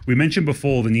 We mentioned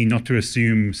before the need not to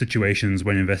assume situations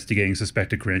when investigating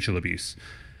suspected credential abuse.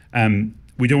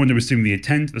 We don't want to assume the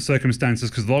intent, the circumstances,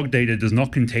 because log data does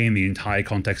not contain the entire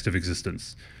context of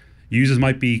existence. Users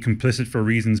might be complicit for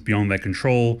reasons beyond their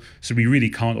control, so we really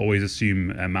can't always assume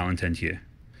malintent here.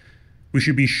 We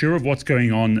should be sure of what's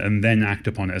going on and then act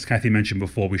upon it. As Kathy mentioned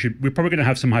before, we're probably going to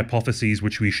have some hypotheses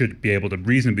which we should be able to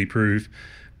reasonably prove,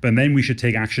 but then we should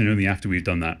take action only after we've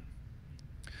done that.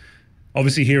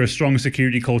 Obviously here, a strong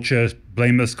security culture,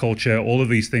 blameless culture, all of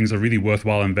these things are really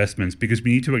worthwhile investments because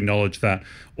we need to acknowledge that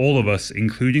all of us,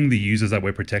 including the users that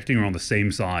we're protecting, are on the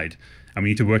same side, and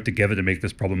we need to work together to make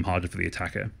this problem harder for the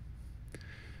attacker.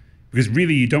 Because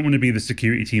really, you don't want to be the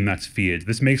security team that's feared.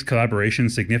 This makes collaboration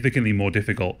significantly more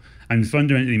difficult and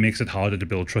fundamentally makes it harder to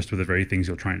build trust with the very things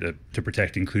you're trying to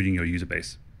protect, including your user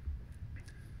base.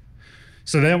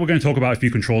 So then we're going to talk about a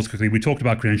few controls quickly. We talked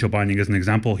about credential binding as an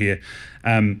example here.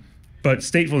 But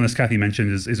statefulness, Kathy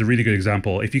mentioned, is a really good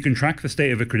example. If you can track the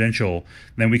state of a credential,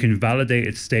 then we can validate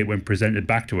its state when presented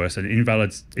back to us and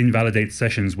invalidate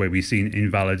sessions where we see an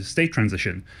invalid state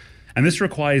transition. And this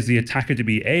requires the attacker to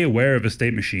be aware of a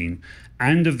state machine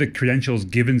and of the credential's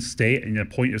given state in a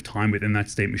point of time within that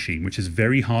state machine, which is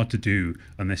very hard to do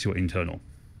unless you're internal.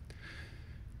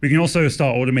 We can also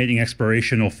start automating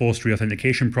exploration or forced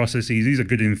reauthentication processes. These are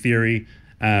good in theory.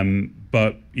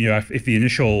 But if the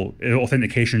initial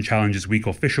authentication challenge is weak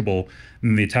or phishable,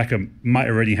 then the attacker might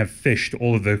already have phished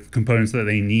all of the components that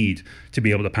they need to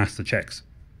be able to pass the checks.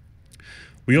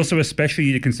 We also especially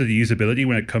need to consider usability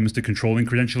when it comes to controlling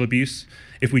credential abuse.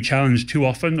 If we challenge too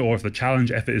often, or if the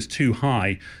challenge effort is too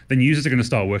high, then users are going to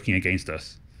start working against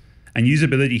us. And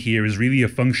usability here is really a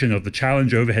function of the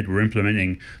challenge overhead we're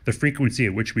implementing, the frequency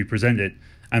at which we present it,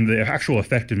 and the actual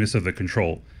effectiveness of the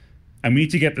control. And we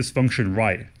need to get this function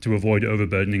right to avoid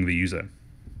overburdening the user.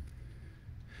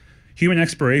 Human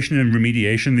exploration and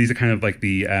remediation, these are kind of like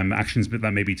the actions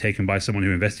that may be taken by someone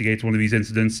who investigates one of these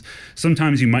incidents.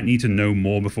 Sometimes you might need to know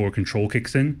more before a control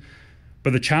kicks in,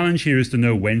 but the challenge here is to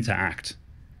know when to act.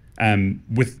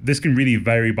 This can really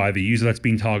vary by the user that's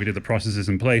being targeted, the processes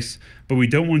in place, but we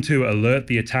don't want to alert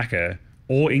the attacker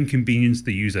or inconvenience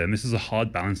the user, and this is a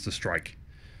hard balance to strike.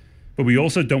 But we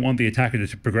also don't want the attacker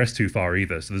to progress too far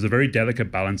either, so there's a very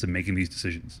delicate balance in making these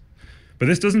decisions. But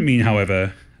this doesn't mean,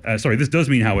 however, this does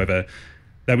mean, however,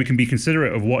 that we can be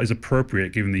considerate of what is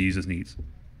appropriate given the user's needs.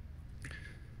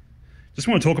 Just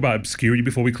want to talk about obscurity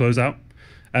before we close out.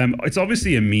 It's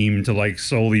obviously a meme to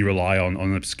solely rely on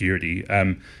obscurity,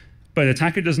 but an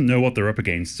attacker doesn't know what they're up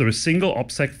against, so a single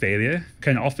OPSEC failure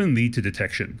can often lead to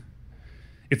detection.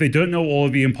 If they don't know all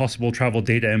of the impossible travel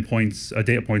data points, or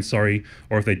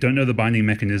if they don't know the binding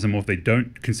mechanism, or if they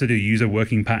don't consider user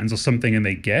working patterns or something and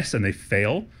they guess and they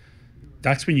fail,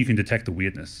 that's when you can detect the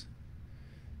weirdness.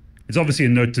 It's obviously a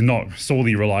note to not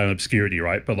solely rely on obscurity,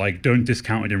 right? But don't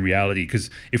discount it in reality, because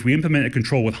if we implement a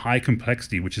control with high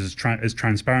complexity, which is as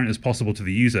transparent as possible to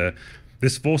the user,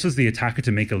 this forces the attacker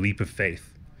to make a leap of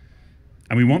faith.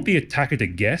 And we want the attacker to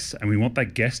guess, and we want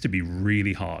that guess to be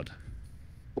really hard.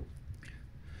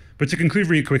 But to conclude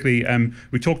really quickly,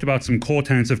 we talked about some core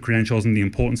tenets of credentials and the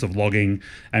importance of logging,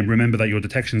 and remember that your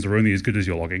detections are only as good as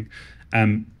your logging.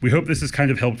 We hope this has kind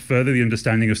of helped further the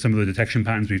understanding of some of the detection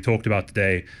patterns we've talked about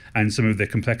today and some of the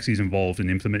complexities involved in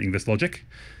implementing this logic,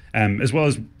 as well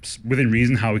as within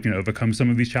reason how we can overcome some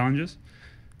of these challenges.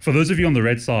 For those of you on the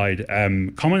red side,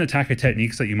 common attacker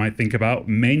techniques that you might think about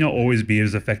may not always be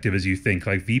as effective as you think,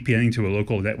 like VPNing to a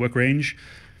local network range,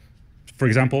 for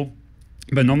example.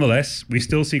 But nonetheless, we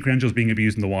still see credentials being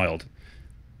abused in the wild.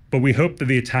 But we hope that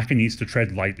the attacker needs to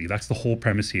tread lightly. That's the whole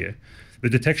premise here. The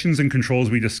detections and controls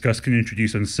we discuss can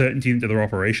introduce uncertainty into their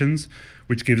operations,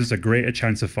 which gives us a greater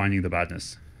chance of finding the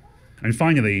badness. And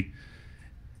finally,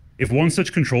 if one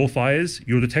such control fires,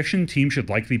 your detection team should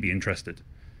likely be interested.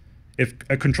 If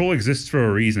a control exists for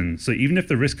a reason, so even if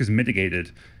the risk is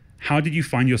mitigated, how did you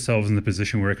find yourselves in the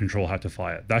position where a control had to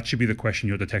fire? That should be the question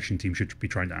your detection team should be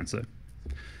trying to answer.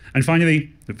 And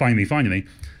finally,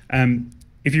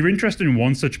 if you're interested in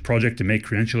one such project to make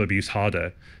credential abuse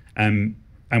harder, and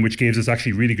which gives us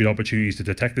actually really good opportunities to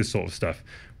detect this sort of stuff,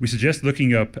 we suggest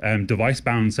looking up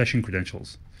device-bound session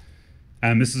credentials.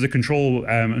 This is a control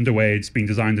underway. It's being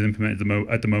designed and implemented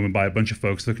at the moment by a bunch of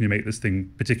folks looking to make this thing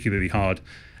particularly hard,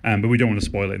 but we don't want to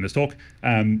spoil it in this talk.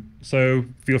 So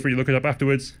feel free to look it up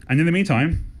afterwards. And in the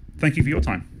meantime, thank you for your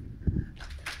time.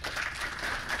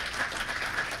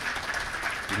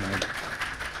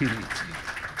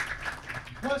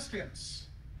 Questions?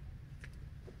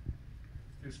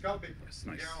 It's got to be questions.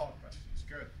 Nice. Yeah, all questions.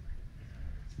 Good.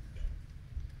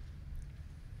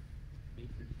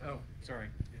 Oh, sorry.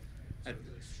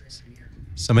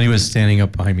 Somebody was standing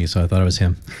up behind me, so I thought it was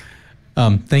him.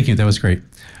 Thank you. That was great.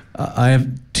 I have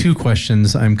two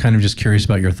questions I'm kind of just curious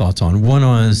about your thoughts on. One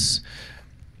was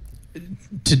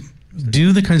to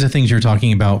do the kinds of things you're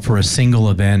talking about for a single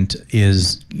event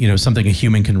is, something a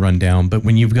human can run down. But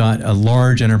when you've got a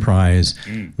large enterprise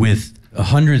with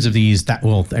hundreds of these,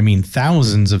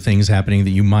 thousands of things happening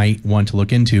that you might want to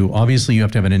look into, obviously you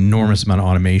have to have an enormous amount of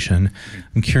automation.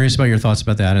 I'm curious about your thoughts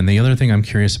about that. And the other thing I'm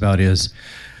curious about is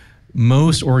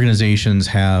most organizations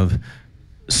have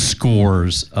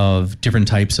scores of different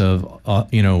types of,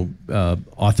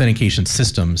 authentication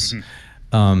systems.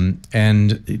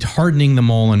 And hardening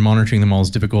them all and monitoring them all is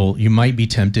difficult. You might be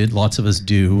tempted, lots of us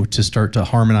do, to start to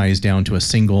harmonize down to a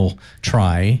single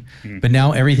try, but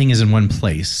now everything is in one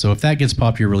place. So if that gets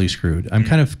popped, you're really screwed. I'm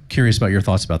kind of curious about your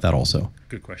thoughts about that also.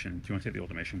 Good question. Do you want to take the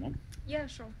automation one? Yeah,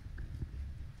 sure.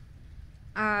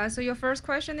 So your first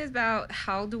question is about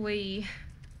how do we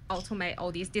automate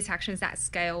all these detections at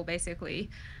scale, basically.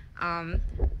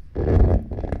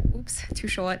 Oops, too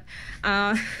short.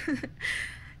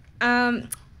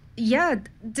 Yeah,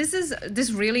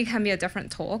 this really can be a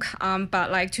different talk.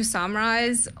 But to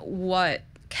summarize what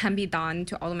can be done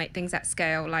to automate things at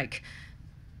scale,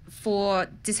 for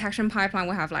detection pipeline,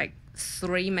 we have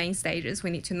three main stages. We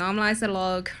need to normalize the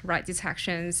log, write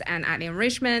detections, and add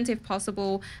enrichment if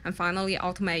possible, and finally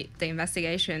automate the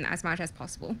investigation as much as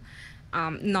possible.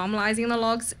 Normalizing the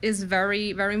logs is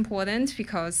very, very important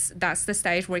because that's the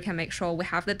stage where we can make sure we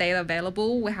have the data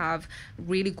available, we have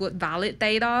really good valid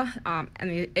data,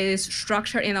 and it is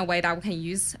structured in a way that we can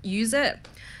use it.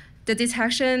 The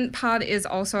detection part is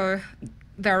also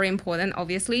very important,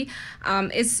 obviously.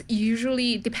 It's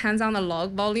usually depends on the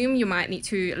log volume. You might need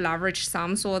to leverage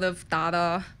some sort of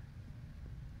data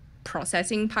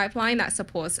processing pipeline that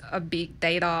supports a big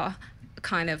data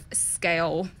kind of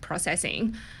scale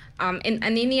processing. And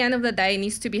in the end of the day, it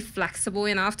needs to be flexible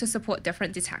enough to support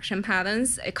different detection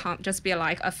patterns. It can't just be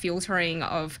like a filtering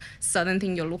of certain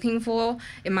thing you're looking for.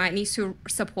 It might need to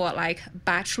support like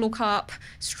batch lookup,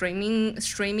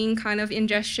 streaming kind of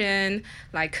ingestion,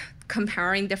 like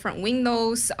comparing different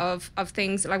windows of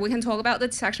things. Like we can talk about the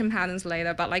detection patterns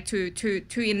later, but like to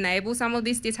enable some of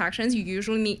these detections, you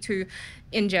usually need to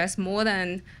ingest more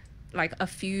than like a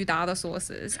few data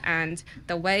sources, and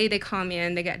the way they come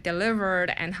in, they get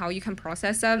delivered, and how you can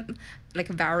process them like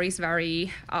varies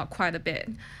quite a bit.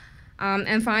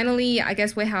 And finally, I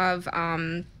guess we have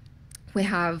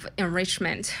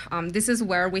enrichment. This is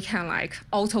where we can like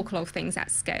auto-close things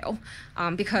at scale,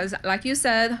 because like you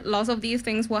said, lots of these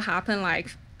things will happen.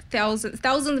 Like thousands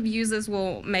of users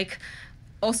will make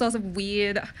all sorts of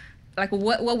weird, like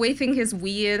what we think is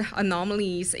weird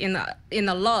anomalies in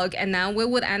a log, and now we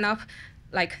would end up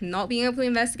like not being able to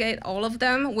investigate all of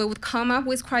them. We would come up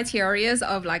with criteria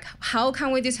of like, how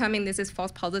can we determine this is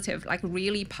false positive, like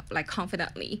really like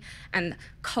confidently, and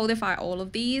codify all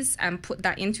of these and put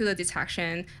that into the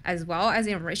detection as well as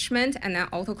enrichment, and then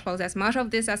auto close as much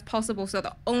of this as possible. So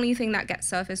the only thing that gets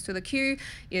surfaced to the queue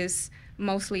is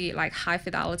mostly like high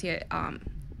fidelity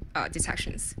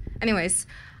detections. Anyways,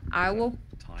 I will.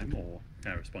 Time, or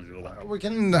can I respond to all that? We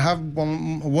can have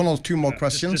one or two more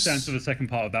questions. Just to answer the second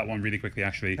part of that one really quickly,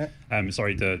 actually.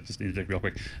 Sorry to just interject real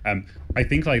quick. I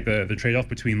think like the trade-off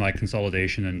between like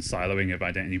consolidation and siloing of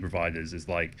identity providers is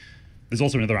like, there's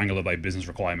also another angle of like business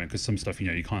requirement, because some stuff,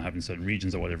 you can't have in certain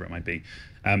regions or whatever it might be.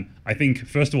 I think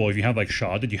first of all, if you have like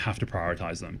sharded, you have to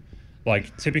prioritize them.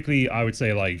 Like typically I would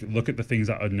say like, look at the things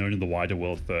that are known in the wider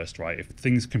world first, right? If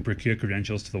things can procure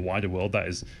credentials to the wider world that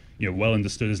is, well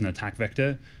understood as an attack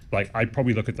vector, like I'd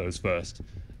probably look at those first.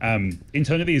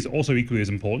 Internally is also equally as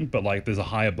important, but like there's a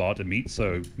higher bar to meet,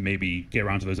 so maybe get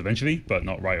around to those eventually, but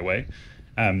not right away.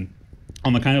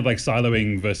 On the kind of like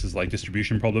siloing versus like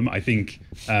distribution problem, I think,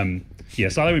 yeah,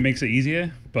 siloing makes it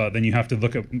easier, but then you have to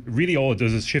look at, really all it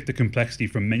does is shift the complexity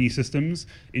from many systems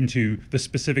into the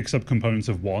specific subcomponents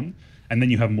of one, and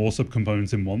then you have more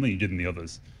subcomponents in one than you did in the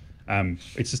others.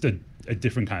 It's just a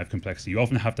different kind of complexity. You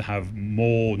often have to have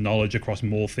more knowledge across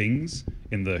more things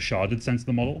in the sharded sense of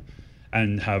the model,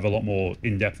 and have a lot more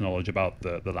in-depth knowledge about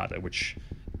the ladder, which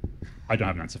I don't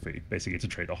have an answer for you. Basically, it's a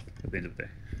trade-off at the end of the day.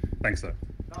 Thanks, though.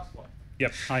 Last one.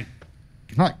 Yep, hi.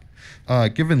 Hi.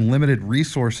 Given limited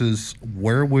resources,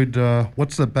 where would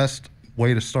what's the best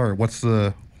way to start? What's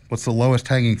the lowest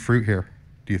hanging fruit here,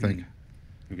 do you think? Can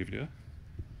we give it a go?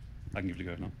 I can give it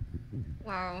a go now.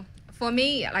 Wow. For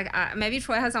me, like maybe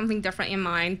Troy has something different in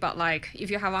mind, but like if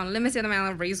you have unlimited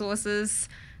amount of resources,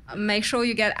 make sure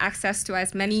you get access to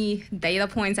as many data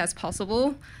points as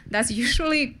possible. That's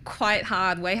usually quite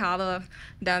hard, way harder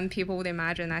than people would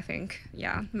imagine, I think.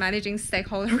 Yeah, managing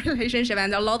stakeholder relationship,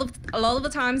 and a lot of the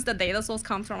times the data source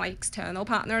comes from like external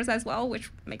partners as well,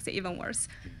 which makes it even worse.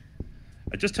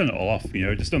 I just turn it all off,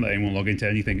 just don't let anyone log into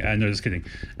anything. No, just kidding.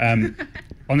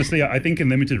 Honestly, I think in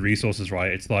limited resources,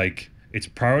 right, it's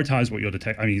prioritize what you're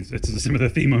detecting. I mean, it's a similar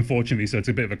theme, unfortunately, so it's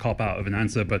a bit of a cop-out of an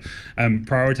answer, but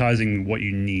prioritizing what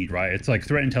you need, right? It's like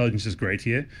threat intelligence is great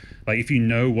here. Like if you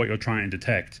know what you're trying to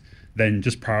detect, then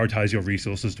just prioritize your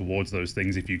resources towards those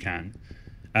things if you can.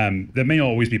 That may not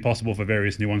always be possible for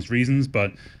various nuanced reasons,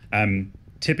 but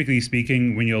typically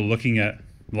speaking, when you're looking at,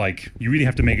 like, you really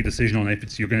have to make a decision on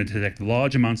if you're going to detect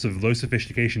large amounts of low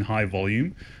sophistication, high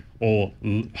volume, or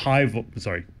high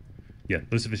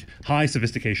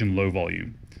sophistication, low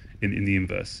volume in the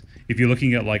inverse. If you're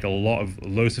looking at like a lot of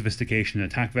low sophistication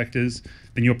attack vectors,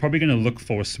 then you're probably going to look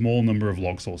for a small number of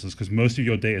log sources, because most of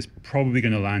your data is probably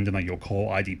going to land in like your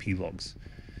core IDP logs.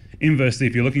 Inversely,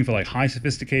 if you're looking for like high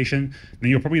sophistication, then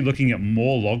you're probably looking at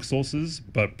more log sources,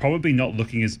 but probably not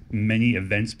looking as many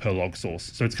events per log source.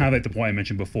 So it's kind of like the point I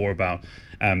mentioned before about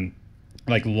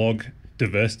like log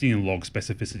diversity and log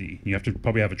specificity. You have to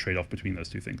probably have a trade-off between those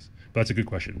two things. But that's a good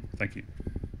question. Thank you.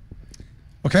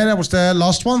 Okay, that was the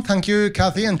last one. Thank you,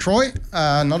 Kathy and Troy.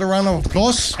 Another round of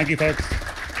applause. Thank you, folks.